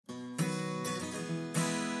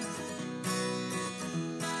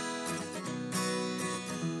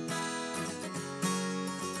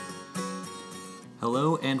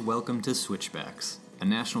Hello and welcome to Switchbacks, a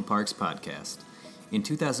National Parks podcast. In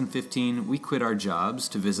 2015, we quit our jobs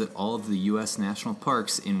to visit all of the U.S. national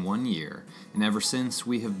parks in 1 year, and ever since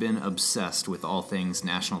we have been obsessed with all things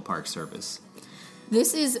National Park Service.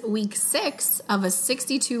 This is week 6 of a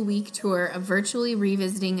 62-week tour of virtually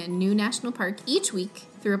revisiting a new national park each week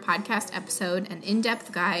through a podcast episode and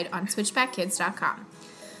in-depth guide on switchbackkids.com.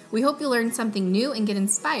 We hope you learn something new and get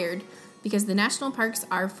inspired because the national parks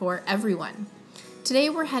are for everyone.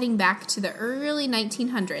 Today we're heading back to the early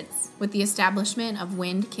 1900s with the establishment of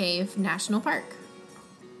Wind Cave National Park.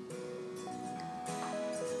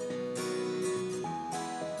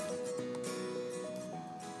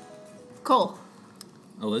 Cole.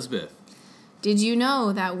 Elizabeth. Did you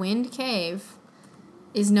know that Wind Cave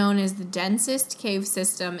is known as the densest cave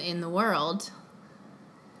system in the world?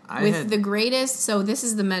 The greatest, so this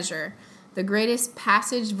is the measure, the greatest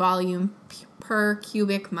passage volume per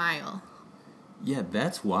cubic mile. Yeah,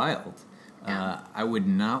 that's wild. Yeah. I would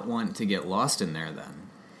not want to get lost in there then.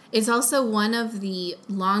 It's also one of the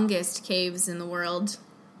longest caves in the world.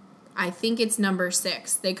 I think it's number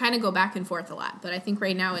 6. They kind of go back and forth a lot, but I think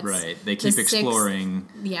right now it's right. They keep exploring.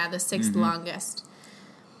 The 6th longest.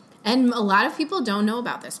 And a lot of people don't know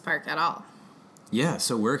about this park at all. Yeah,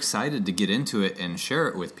 so we're excited to get into it and share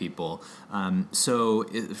it with people. So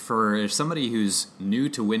for somebody who's new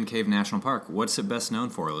to Wind Cave National Park, what's it best known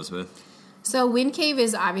for, Elizabeth? So Wind Cave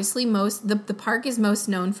is obviously the park is most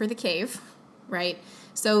known for the cave, right?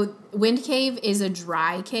 So Wind Cave is a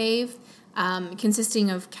dry cave consisting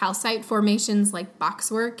of calcite formations like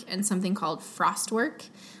boxwork and something called frostwork.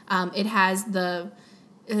 It has the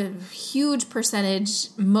huge percentage,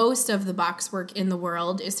 most of the boxwork in the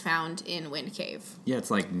world is found in Wind Cave. Yeah, it's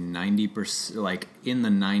like 90%, like in the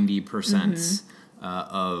 90%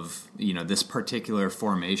 of this particular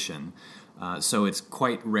formation. So it's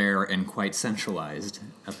quite rare and quite centralized,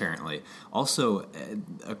 apparently. Also,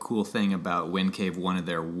 a cool thing about Wind Cave, one of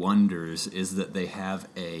their wonders, is that they have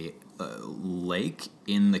a lake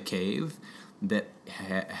in the cave that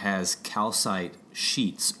has calcite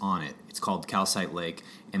sheets on it. It's called Calcite Lake,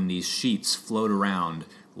 and these sheets float around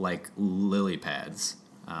like lily pads.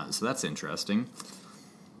 So that's interesting.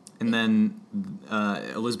 And then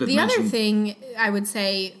Elizabeth mentioned... The other thing I would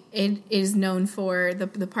say it is known for, the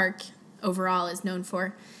park overall is known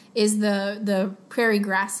for, is the prairie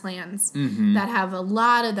grasslands that have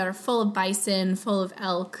that are full of bison, full of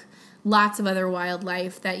elk, lots of other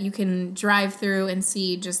wildlife that you can drive through and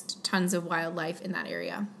see just tons of wildlife in that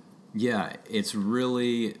area. Yeah, it's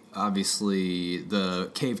really, obviously,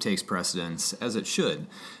 the cave takes precedence, as it should,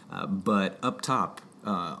 but up top,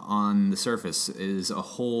 on the surface, is a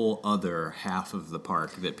whole other half of the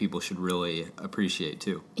park that people should really appreciate,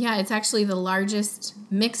 too. Yeah, it's actually the largest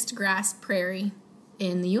mixed grass prairie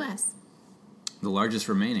in the U.S. The largest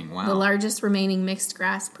remaining, wow. The largest remaining mixed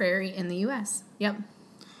grass prairie in the U.S., yep.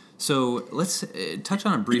 So let's touch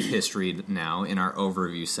on a brief history now in our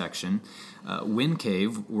overview section. Wind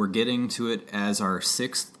Cave, we're getting to it as our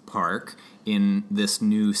 6th park in this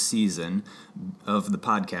new season of the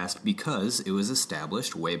podcast because it was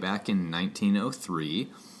established way back in 1903,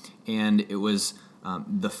 and it was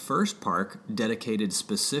the first park dedicated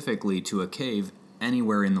specifically to a cave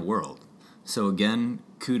anywhere in the world. So again,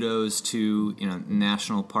 kudos to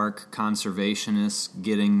national park conservationists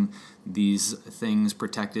getting these things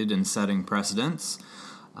protected and setting precedents.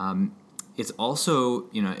 It's also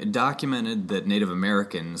documented that Native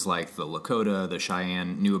Americans like the Lakota, the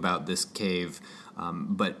Cheyenne knew about this cave,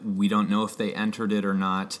 but we don't know if they entered it or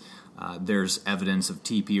not. There's evidence of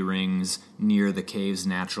teepee rings near the cave's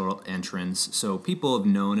natural entrance, so people have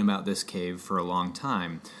known about this cave for a long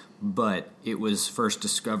time. But it was first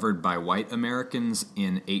discovered by white Americans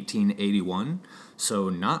in 1881, so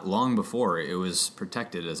not long before it was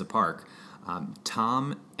protected as a park.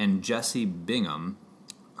 Tom and Jesse Bingham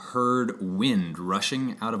heard wind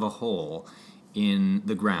rushing out of a hole in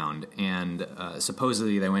the ground, and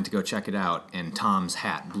supposedly they went to go check it out, and Tom's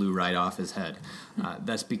hat blew right off his head.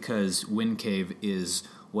 That's because Wind Cave is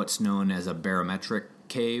what's known as a barometric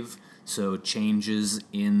cave, so changes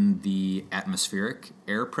in the atmospheric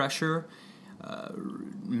air pressure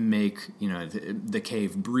make the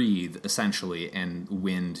cave breathe essentially, and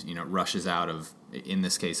wind rushes out of, in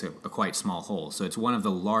this case, a quite small hole. So it's one of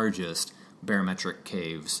the largest barometric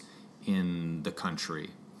caves in the country.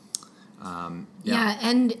 And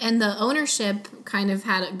the ownership kind of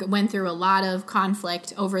went through a lot of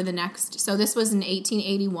conflict over the next. So this was in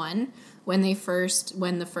 1881 when the first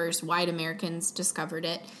white Americans discovered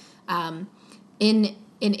it. In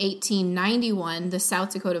 1891, the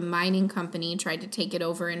South Dakota Mining Company tried to take it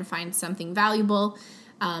over and find something valuable.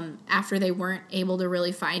 After they weren't able to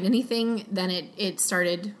really find anything, then it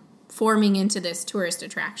started forming into this tourist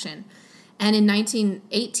attraction. And in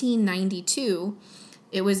 1892,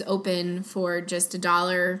 it was open for just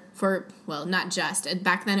 $1 for, well, not just.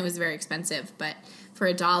 Back then it was very expensive, but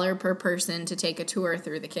for $1 per person to take a tour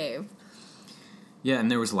through the cave. Yeah,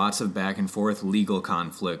 and there was lots of back and forth legal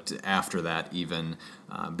conflict after that, even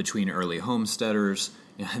between early homesteaders.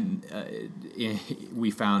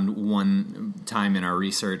 We found one time in our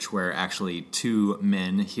research where actually 2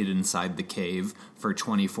 men hid inside the cave for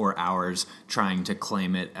 24 hours trying to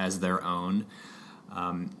claim it as their own.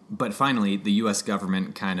 But finally, the U.S.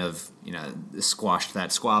 government kind of, squashed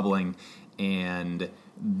that squabbling and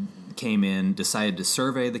came in, decided to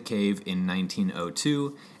survey the cave in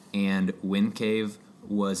 1902, and Wind Cave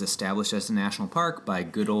was established as a national park by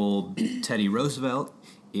good old Teddy Roosevelt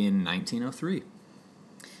in 1903.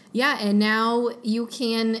 Yeah, and now you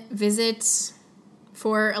can visit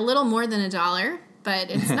for a little more than $1, but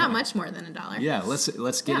it's not much more than $1. Yeah,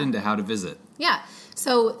 let's get into how to visit. Yeah,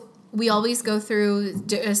 so we always go through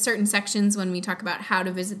certain sections when we talk about how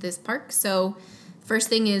to visit this park. So first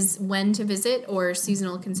thing is when to visit or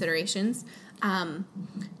seasonal considerations.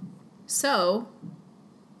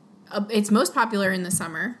 It's most popular in the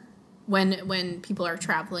summer when people are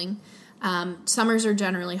traveling. Summers are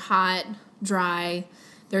generally hot, dry.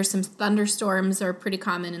 There's some thunderstorms are pretty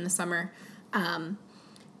common in the summer.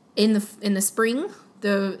 In the spring,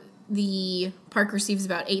 the park receives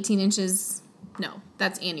about 18 inches. No,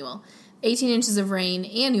 that's annual. 18 inches of rain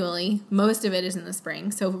annually. Most of it is in the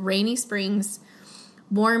spring. So rainy springs,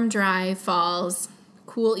 warm, dry falls,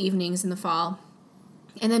 cool evenings in the fall.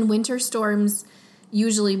 And then winter storms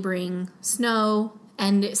usually bring snow,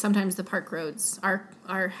 and sometimes the park roads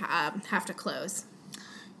have to close.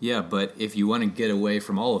 Yeah, but if you want to get away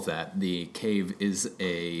from all of that, the cave is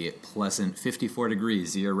a pleasant 54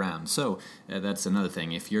 degrees year-round. So that's another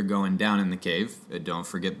thing. If you're going down in the cave, don't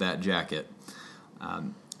forget that jacket.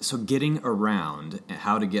 So getting around,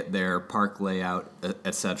 how to get there, park layout,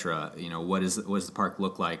 etc. What does the park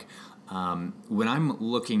look like? When I'm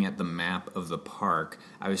looking at the map of the park,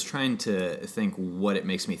 I was trying to think what it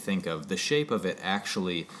makes me think of. The shape of it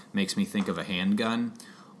actually makes me think of a handgun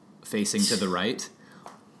facing to the right.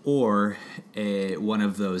 Or one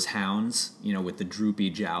of those hounds, with the droopy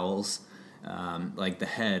jowls, like the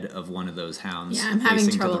head of one of those hounds. Yeah, I'm having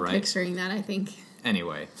trouble right. picturing that, I think.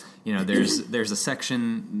 Anyway, there's a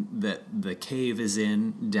section that the cave is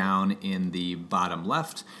in down in the bottom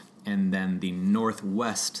left, and then the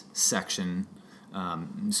northwest section,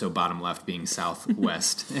 so bottom left being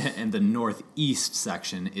southwest, and the northeast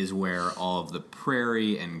section is where all of the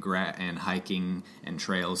prairie and hiking and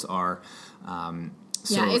trails are.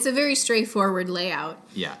 It's a very straightforward layout.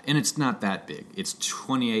 Yeah, and it's not that big. It's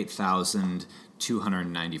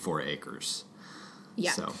 28,294 acres.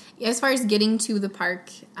 Yeah. So. As far as getting to the park,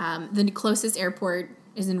 the closest airport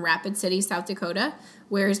is in Rapid City, South Dakota,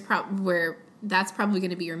 where that's probably going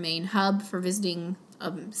to be your main hub for visiting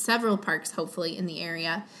several parks, hopefully, in the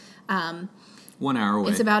area. 1 hour away.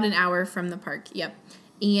 It's about an hour from the park, yep.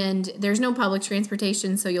 And there's no public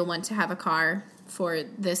transportation, so you'll want to have a car for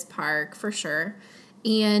this park for sure.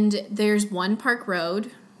 And there's one park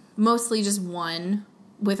road, mostly just one,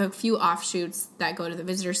 with a few offshoots that go to the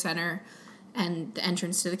visitor center and the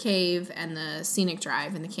entrance to the cave and the scenic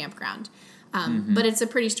drive and the campground. But it's a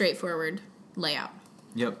pretty straightforward layout.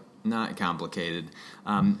 Yep, not complicated.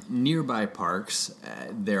 Nearby parks,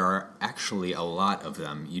 there are actually a lot of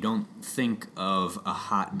them. You don't think of a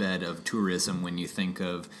hotbed of tourism when you think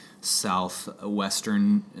of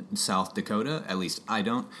southwestern South Dakota. At least I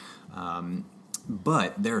don't.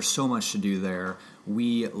 But there's so much to do there.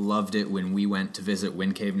 We loved it when we went to visit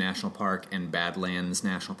Wind Cave National Park and Badlands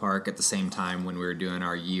National Park at the same time when we were doing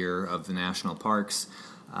our year of the national parks.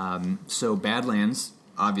 So Badlands,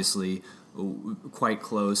 obviously, quite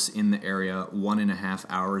close in the area, 1.5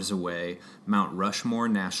 hours away. Mount Rushmore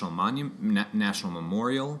National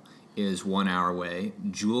Memorial is 1 hour away.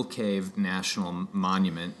 Jewel Cave National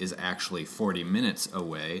Monument is actually 40 minutes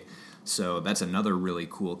away. So that's another really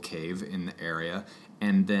cool cave in the area.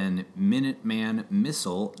 And then Minuteman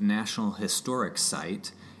Missile National Historic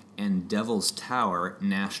Site and Devil's Tower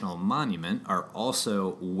National Monument are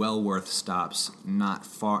also well worth stops, not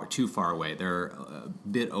too far away. They're a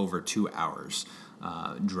bit over 2 hours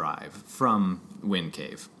drive from Wind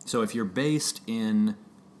Cave. So if you're based in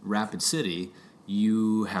Rapid City,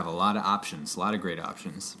 you have a lot of options, a lot of great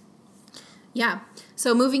options. Yeah.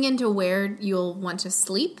 So moving into where you'll want to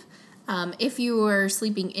sleep. If you are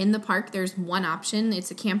sleeping in the park, there's one option.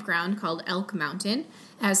 It's a campground called Elk Mountain.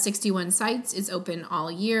 It has 61 sites. It's open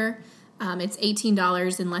all year. It's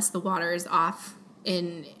 $18 unless the water is off,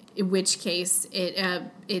 in which case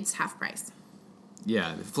it's half price.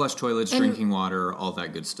 Yeah, flush toilets, drinking water, all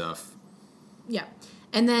that good stuff. Yeah.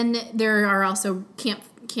 And then there are also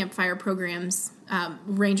campfire programs,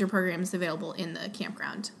 ranger programs available in the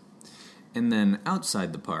campground. And then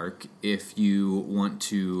outside the park, if you want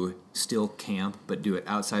to still camp but do it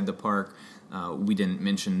outside the park, we didn't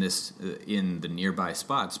mention this in the nearby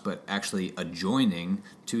spots, but actually adjoining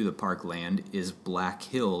to the parkland is Black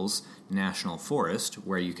Hills National Forest,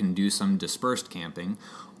 where you can do some dispersed camping,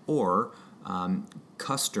 or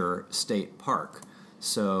Custer State Park.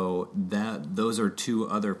 So those are two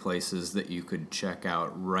other places that you could check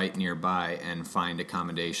out right nearby and find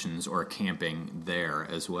accommodations or camping there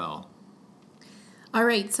as well. All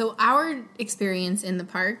right, so our experience in the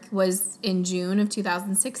park was in June of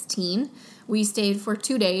 2016. We stayed for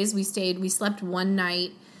 2 days. We slept one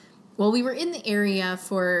night. Well, we were in the area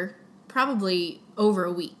for probably over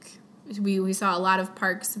a week. We saw a lot of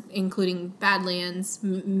parks, including Badlands,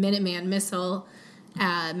 Minuteman Missile,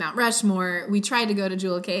 Mount Rushmore. We tried to go to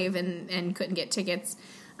Jewel Cave and couldn't get tickets.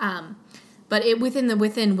 But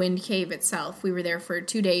within Wind Cave itself, we were there for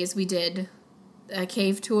 2 days. We did a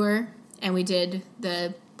cave tour, and we did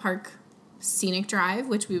the park scenic drive,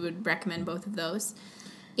 which we would recommend both of those.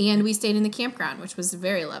 And we stayed in the campground, which was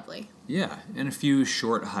very lovely. Yeah, and a few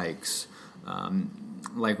short hikes.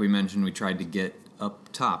 Like we mentioned, we tried to get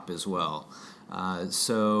up top as well.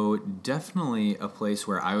 So definitely a place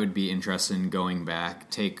where I would be interested in going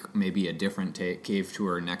back, take maybe a different cave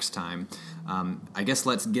tour next time. I guess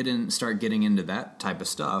let's start getting into that type of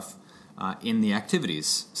stuff in the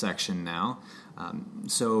activities section now.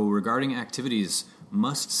 So regarding activities,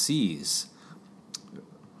 must-sees.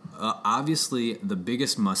 Obviously, the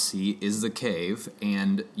biggest must-see is the cave,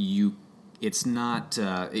 and you have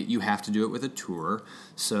to do it with a tour.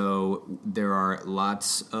 So there are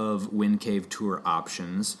lots of Wind Cave tour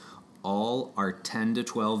options. All are $10 to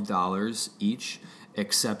 $12 each,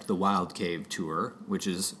 except the Wild Cave tour, which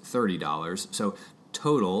is $30. So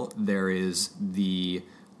total, there's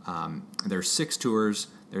 6 tours.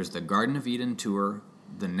 There's the Garden of Eden tour,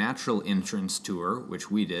 the Natural Entrance tour, which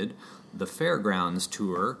we did, the Fairgrounds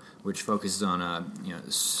tour, which focuses on a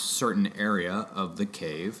certain area of the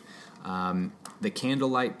cave, the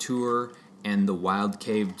Candlelight tour, and the Wild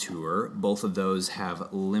Cave tour. Both of those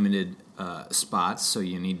have limited spots, so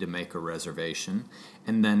you need to make a reservation.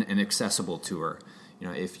 And then an accessible tour,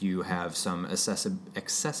 if you have some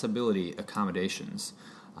accessibility accommodations.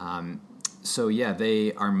 So yeah,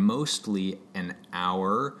 they are mostly an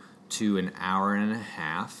hour to an hour and a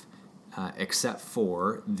half, except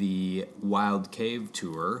for the Wild Cave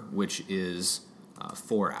tour, which is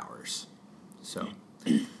 4 hours. So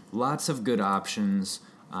lots of good options.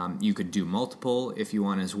 You could do multiple if you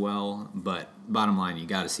want as well, but bottom line, you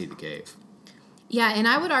got to see the cave. Yeah, and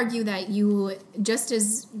I would argue that you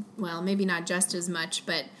maybe not just as much,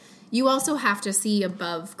 but you also have to see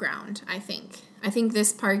above ground, I think. I think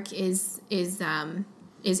this park is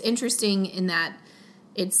interesting in that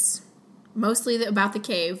it's mostly about the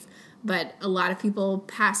cave, but a lot of people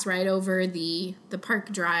pass right over the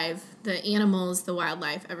park drive, the animals, the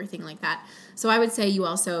wildlife, everything like that. So I would say you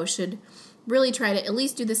also should really try to at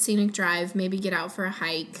least do the scenic drive, maybe get out for a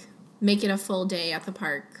hike, make it a full day at the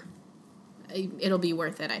park. It'll be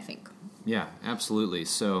worth it, I think. Yeah, absolutely.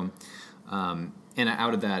 So, and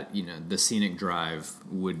out of that, the scenic drive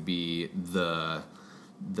would be the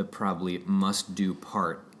probably must-do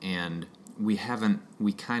part. And we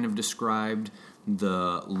kind of described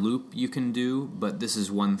the loop you can do, but this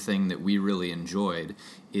is one thing that we really enjoyed,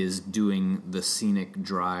 is doing the scenic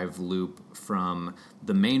drive loop from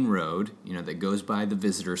the main road, that goes by the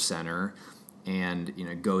visitor center and,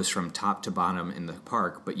 goes from top to bottom in the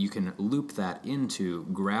park, but you can loop that into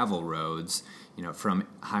gravel roads, from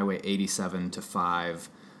Highway 87 to 5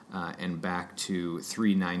 and back to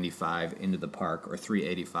 395 into the park, or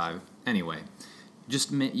 385. Anyway,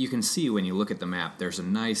 you can see when you look at the map, there's a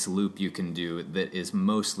nice loop you can do that is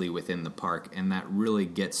mostly within the park, and that really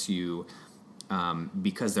gets you,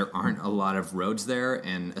 because there aren't a lot of roads there,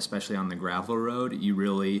 and especially on the gravel road, you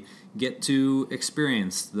really get to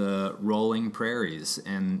experience the rolling prairies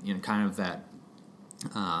and kind of that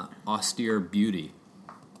austere beauty.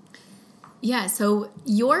 Yeah, so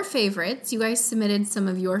your favorites, you guys submitted some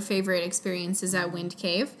of your favorite experiences at Wind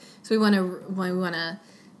Cave, so we want to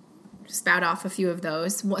spout off a few of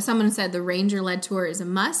those. Someone said the ranger-led tour is a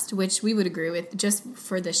must, which we would agree with, just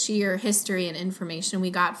for the sheer history and information we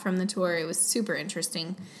got from the tour. It was super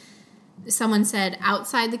interesting. Someone said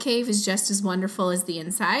outside the cave is just as wonderful as the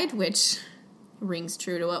inside, which rings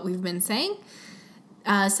true to what we've been saying.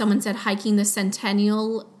 Someone said hiking the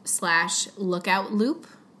Centennial/Lookout Loop,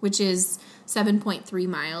 which is 7.3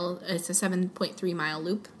 mile. It's a 7.3 mile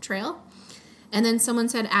loop trail. And then someone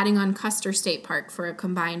said adding on Custer State Park for a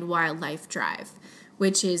combined wildlife drive,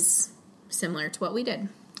 which is similar to what we did.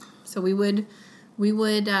 So we would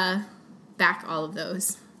back all of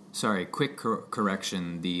those. Sorry, quick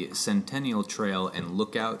correction. The Centennial Trail and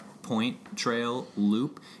Lookout Point Trail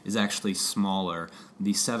loop is actually smaller.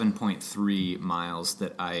 The 7.3 miles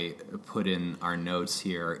that I put in our notes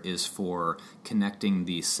here is for connecting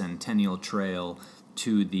the Centennial Trail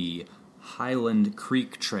to the Highland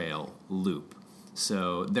Creek Trail loop.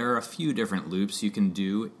 So there are a few different loops you can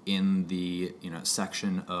do in the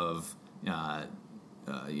section of the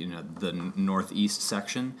northeast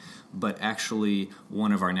section, but actually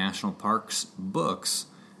one of our national parks books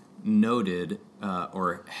noted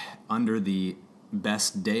or under the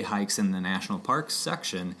best day hikes in the national parks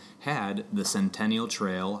section had the Centennial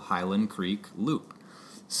Trail Highland Creek loop.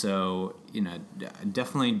 So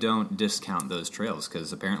definitely don't discount those trails,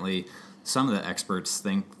 because apparently some of the experts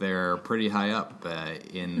think they're pretty high up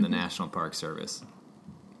in the National Park Service.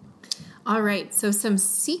 All right, so some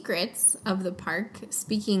secrets of the park.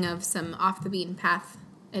 Speaking of some off-the-beaten-path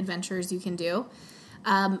adventures you can do,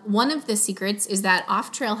 one of the secrets is that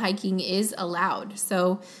off-trail hiking is allowed.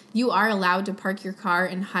 So you are allowed to park your car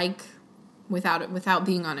and hike without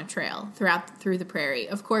being on a trail through the prairie.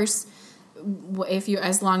 Of course,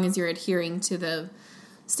 as long as you're adhering to the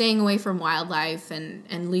staying away from wildlife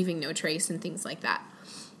and leaving no trace and things like that.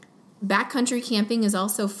 Backcountry camping is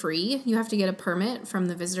also free. You have to get a permit from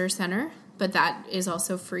the visitor center, but that is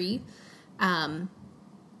also free.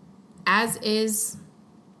 As is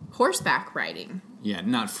horseback riding. Yeah,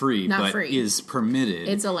 not free, but is permitted.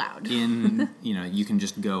 It's allowed. You can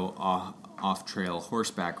just go off-trail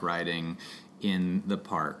horseback riding in the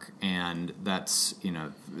park, and that's,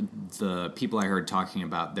 the people I heard talking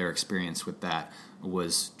about their experience with that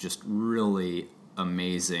was just really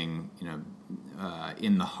amazing,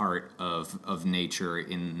 in the heart of nature,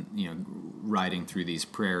 in riding through these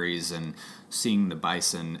prairies and seeing the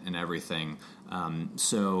bison and everything.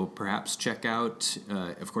 So perhaps check out,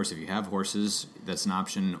 of course, if you have horses, that's an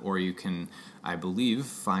option, or you can, I believe,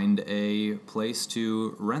 find a place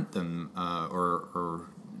to rent them or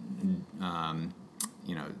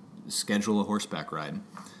schedule a horseback ride.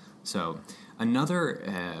 So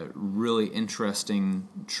another really interesting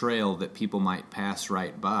trail that people might pass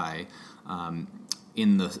right by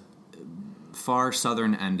in the far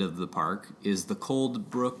southern end of the park is the Cold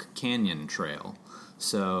Brook Canyon Trail.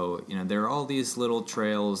 So, there are all these little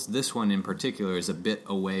trails. This one in particular is a bit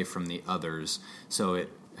away from the others, so it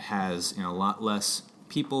has a lot less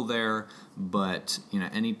people there, but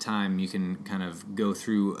anytime you can kind of go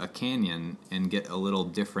through a canyon and get a little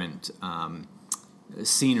different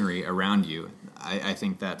scenery around you, I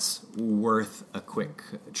think that's worth a quick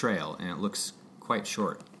trail, and it looks quite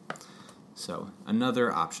short. So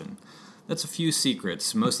another option. That's a few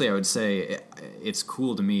secrets. Mostly I would say it's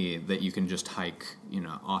cool to me that you can just hike,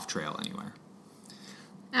 off trail anywhere.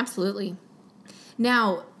 Accurely.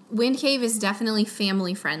 Now, Wind Cave is definitely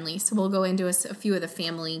family friendly, so we'll go into a few of the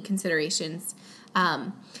family considerations.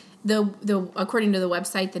 According to the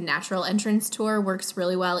website, the natural entrance tour works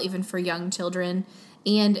really well even for young children,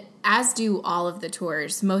 and as do all of the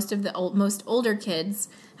tours. Most older kids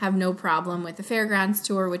have no problem with the fairgrounds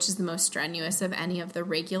tour, which is the most strenuous of any of the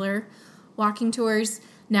regular walking tours.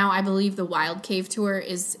 Now, I believe the Wild Cave tour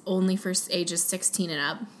is only for ages 16 and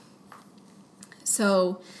up.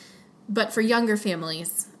 So, but for younger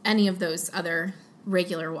families, any of those other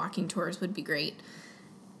regular walking tours would be great.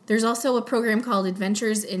 There's also a program called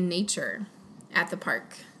Adventures in Nature at the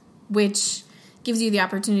park, which gives you the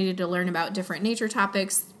opportunity to learn about different nature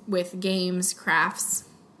topics with games, crafts,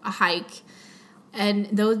 a hike,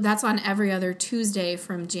 and that's on every other Tuesday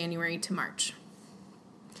from January to March.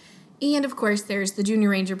 And, of course, there's the Junior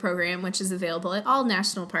Ranger program, which is available at all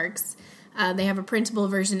national parks. They have a printable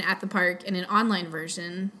version at the park and an online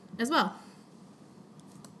version as well.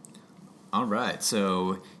 All right,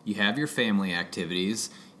 so you have your family activities.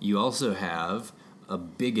 You also have a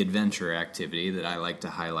big adventure activity that I like to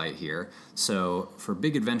highlight here. So for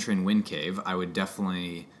Big Adventure in Wind Cave, I would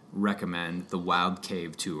definitely recommend the Wild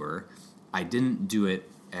Cave tour. I didn't do it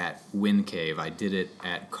at Wind Cave. I did it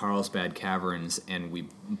at Carlsbad Caverns, and we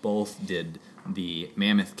both did the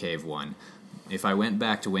Mammoth Cave one. If I went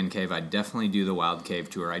back to Wind Cave, I'd definitely do the Wild Cave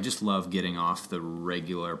tour. I just love getting off the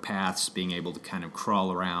regular paths, being able to kind of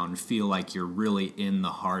crawl around, feel like you're really in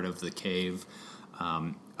the heart of the cave.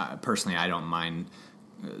 Personally, I don't mind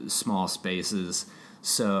small spaces.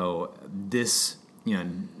 So this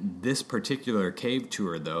This particular cave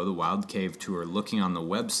tour, though, the Wild Cave Tour, looking on the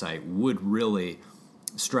website, would really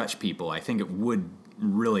stretch people. I think it would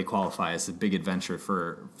really qualify as a big adventure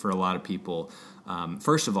for a lot of people.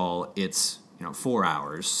 First of all, it's 4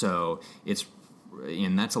 hours, so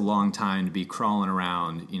that's a long time to be crawling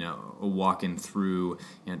around, walking through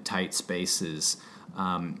tight spaces.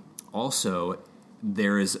 Also,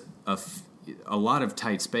 there is a lot of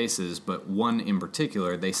tight spaces, but one in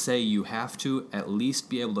particular, they say you have to at least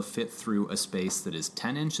be able to fit through a space that is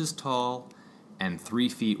 10 inches tall and 3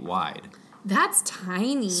 feet wide. That's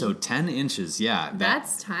tiny. So 10 inches, yeah.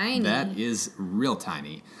 That's tiny. That is real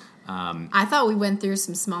tiny. I thought we went through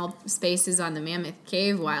some small spaces on the Mammoth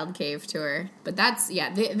Cave Wild Cave Tour, but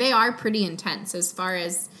they are pretty intense as far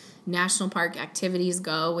as national park activities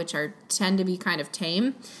go, which tend to be kind of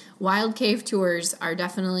tame. Wild Cave Tours are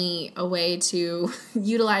definitely a way to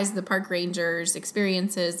utilize the park rangers'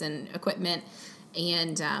 experiences and equipment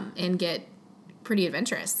and get pretty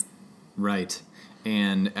adventurous. Right.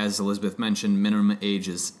 And as Elizabeth mentioned, minimum age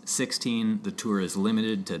is 16. The tour is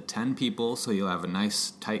limited to 10 people, so you'll have a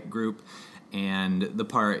nice tight group. And the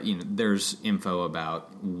part, there's info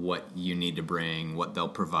about what you need to bring, what they'll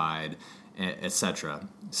provide, etc.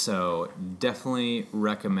 So definitely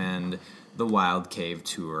recommend the Wild Cave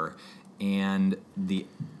Tour. And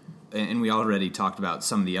we already talked about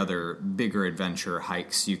some of the other bigger adventure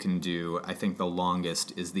hikes you can do. I think the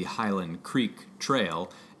longest is the Highland Creek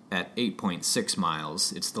Trail at 8.6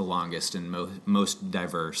 miles. It's the longest and most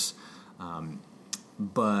diverse.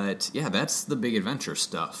 But yeah, that's the big adventure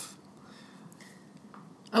stuff.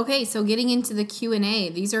 Okay, so getting into the Q&A.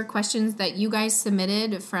 These are questions that you guys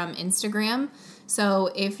submitted from Instagram.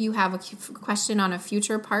 So if you have a question on a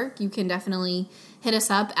future park, you can definitely hit us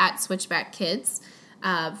up at Switchback Kids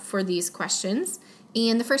for these questions.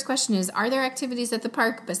 And the first question is, are there activities at the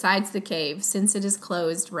park besides the cave since it is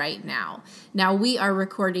closed right now? Now, we are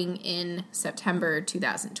recording in September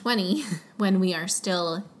 2020 when we are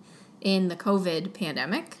still in the COVID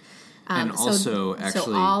pandemic. And also,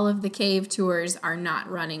 so all of the cave tours are not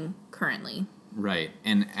running currently. Right,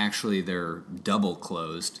 and actually they're double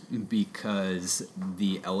closed because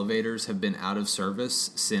the elevators have been out of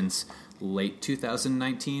service since late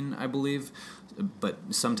 2019, I believe. But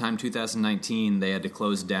sometime 2019, they had to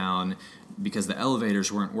close down because the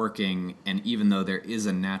elevators weren't working, and even though there is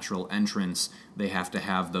a natural entrance, they have to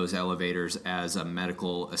have those elevators as a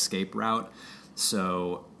medical escape route.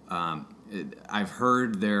 So I've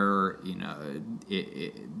heard they're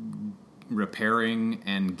repairing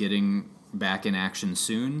and getting back in action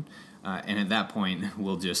soon, and at that point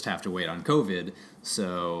we'll just have to wait on COVID.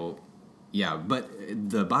 So yeah, but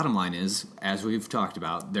the bottom line is, as we've talked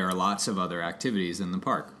about, there are lots of other activities in the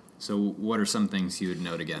park. So what are some things you would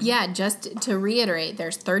note again? Yeah, just to reiterate,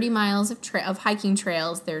 there's 30 miles of hiking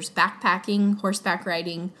trails, there's backpacking, horseback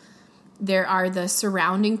riding. There are the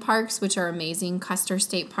surrounding parks, which are amazing, Custer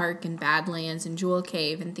State Park and Badlands and Jewel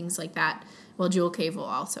Cave and things like that. Well, Jewel Cave will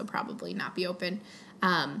also probably not be open.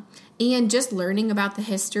 And just learning about the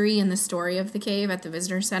history and the story of the cave at the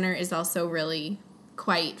visitor center is also really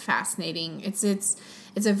quite fascinating. It's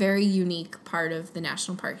a very unique part of the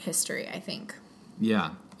national park history, I think.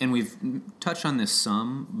 Yeah, and we've touched on this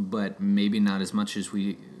some, but maybe not as much as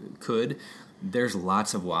we could. There's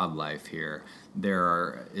lots of wildlife here.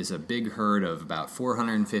 There is a big herd of about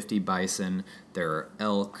 450 bison. There are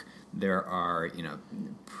elk. There are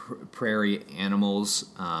prairie animals.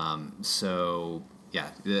 So yeah,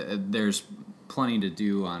 there's plenty to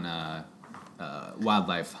do on a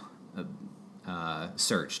wildlife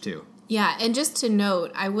search too. Yeah, and just to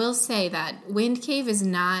note, I will say that Wind Cave is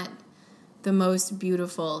not the most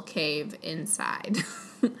beautiful cave inside.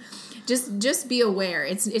 Just be aware,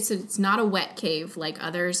 it's not a wet cave like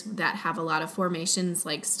others that have a lot of formations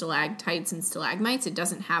like stalactites and stalagmites. It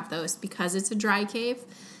doesn't have those because it's a dry cave.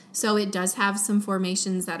 So it does have some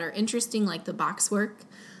formations that are interesting, like the boxwork,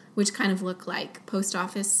 which kind of look like post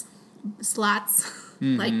office slots,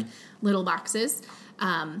 like little boxes.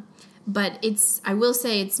 But I will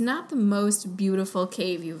say it's not the most beautiful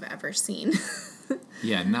cave you've ever seen.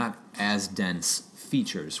 Yeah, not as dense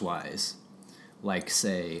features-wise. Like,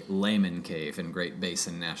 say, Lehman Cave in Great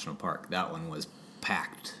Basin National Park. That one was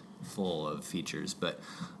packed full of features. But,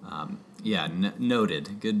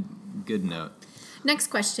 noted. Good note. Next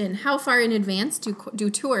question. How far in advance do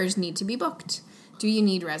tours need to be booked? Do you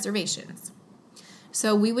need reservations?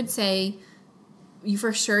 So we would say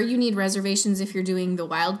you need reservations if you're doing the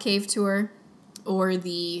Wild Cave Tour or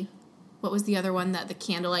what was the other one, the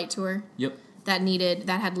Candlelight Tour? Yep. That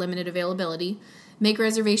had limited availability. make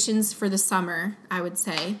reservations for the summer, I would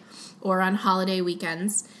say, or on holiday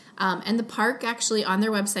weekends. And the park actually, on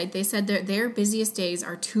their website, they said their busiest days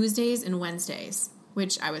are Tuesdays and Wednesdays,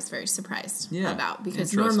 which I was very surprised about,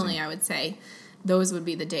 because normally I would say those would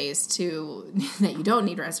be the days that you don't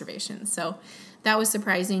need reservations. So that was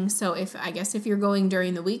surprising. So if you're going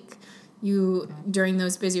during the week, during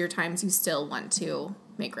those busier times, you still want to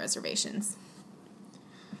make reservations.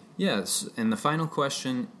 Yes, and the final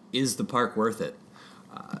question, is the park worth it?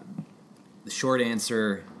 The short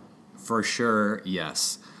answer, for sure,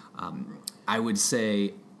 yes. I would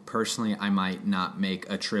say, personally, I might not make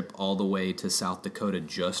a trip all the way to South Dakota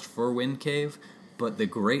just for Wind Cave, but the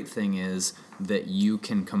great thing is that you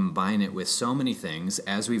can combine it with so many things,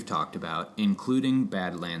 as we've talked about, including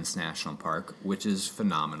Badlands National Park, which is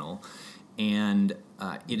phenomenal, and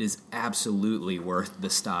it is absolutely worth the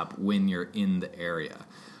stop when you're in the area.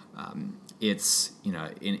 It's,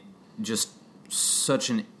 just such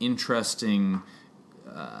an interesting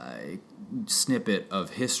snippet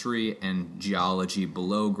of history and geology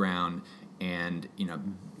below ground, and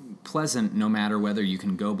pleasant no matter whether you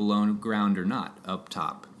can go below ground or not up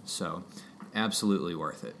top. So absolutely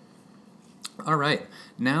worth it. All right,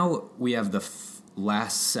 now we have the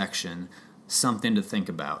last section, something to think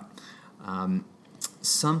about.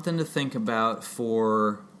 Something to think about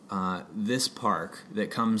for this park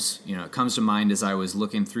that comes to mind as I was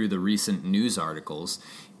looking through the recent news articles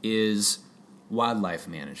is wildlife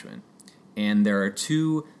management. And there are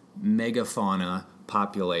two megafauna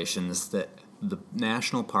populations that the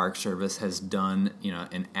National Park Service has done,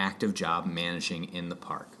 an active job managing in the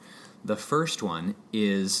park. The first one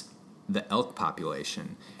is the elk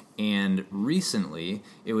population. And recently,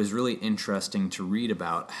 it was really interesting to read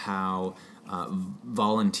about how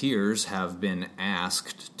volunteers have been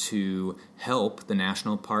asked to help the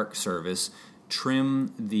National Park Service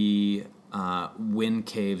trim the Wind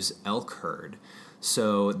Cave's elk herd.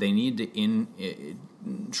 So they need to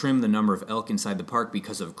trim the number of elk inside the park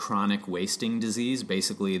because of chronic wasting disease.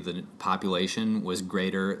 Basically, the population was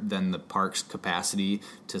greater than the park's capacity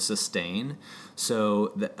to sustain.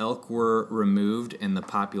 So the elk were removed and the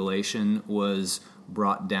population was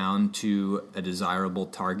brought down to a desirable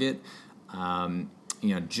target.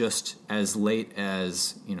 Just as late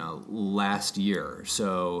as last year.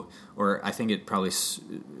 So, or I think it probably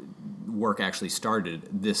work actually started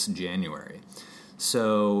this January.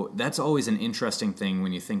 So that's always an interesting thing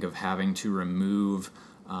when you think of having to remove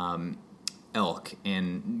elk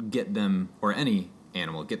and get them, or any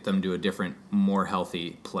animal, get them to a different, more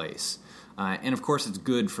healthy place. And of course, it's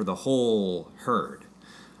good for the whole herd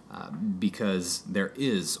because there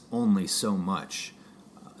is only so much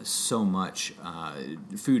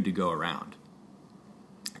food to go around.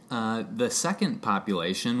 The second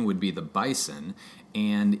population would be the bison,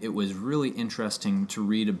 and it was really interesting to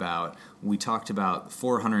read about. We talked about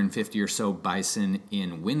 450 or so bison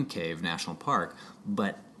in Wind Cave National Park,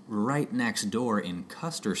 but right next door in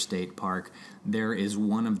Custer State Park, there is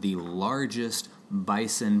one of the largest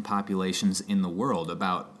bison populations in the world,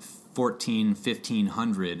 about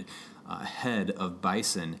 1,500 head of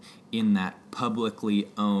bison in that publicly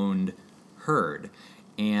owned herd.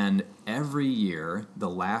 And every year, the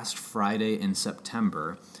last Friday in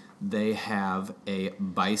September, they have a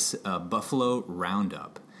buffalo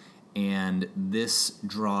roundup. And this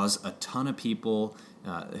draws a ton of people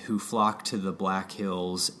who flock to the Black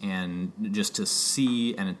Hills and just to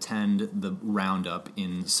see and attend the roundup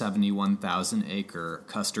in 71,000-acre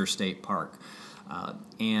Custer State Park.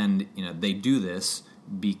 And they do this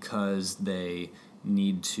because they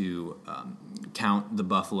need to count the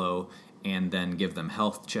buffalo and then give them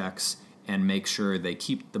health checks and make sure they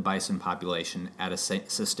keep the bison population at a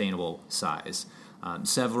sustainable size.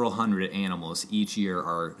 Several hundred animals each year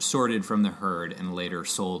are sorted from the herd and later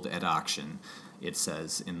sold at auction, it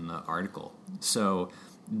says in the article. So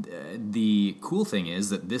the cool thing is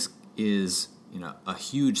that this is a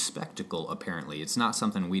huge spectacle, apparently. It's not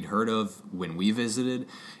something we'd heard of when we visited,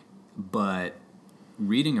 but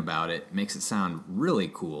reading about it makes it sound really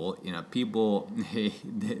cool. People,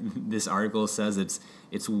 this article says it's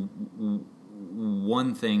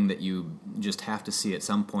one thing that you just have to see at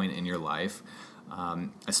some point in your life,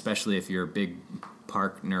 especially if you're big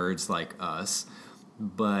park nerds like us.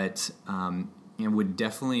 But would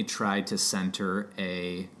definitely try to center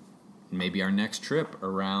maybe our next trip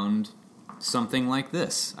around something like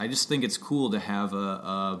this. I just think it's cool to have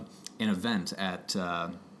an event at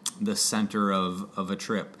the center of a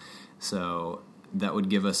trip. So that would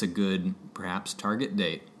give us a good, perhaps, target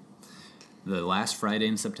date. The last Friday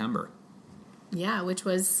in September. Yeah, which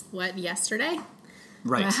was, yesterday?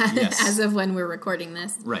 Right, yes. As of when we're recording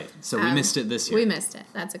this. Right. So we missed it this year. We missed it.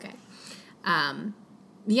 That's okay.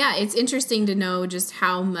 Yeah, it's interesting to know just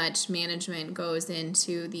how much management goes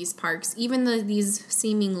into these parks. Even these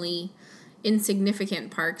seemingly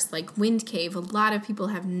insignificant parks like Wind Cave, a lot of people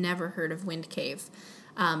have never heard of Wind Cave.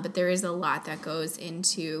 But there is a lot that goes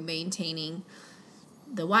into maintaining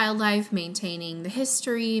the wildlife, maintaining the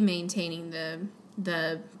history, maintaining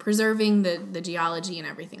the preserving the geology and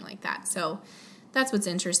everything like that. So that's what's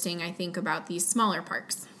interesting, I think, about these smaller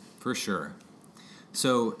parks. For sure.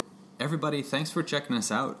 So everybody, thanks for checking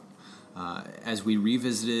us out as we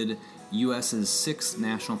revisited U.S.'s 6th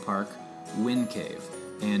national park, Wind Cave.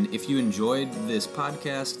 And if you enjoyed this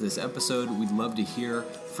podcast, this episode, we'd love to hear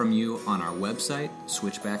from you on our website,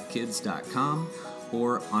 switchbackkids.com,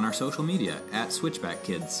 or on our social media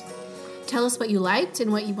 @switchbackkids. Tell us what you liked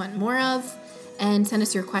and what you want more of, and send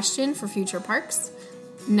us your question for future parks.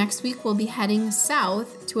 Next week, we'll be heading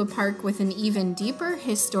south to a park with an even deeper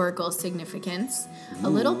historical significance, a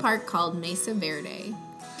little park called Mesa Verde.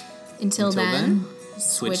 Until then,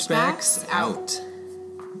 Switchbacks out.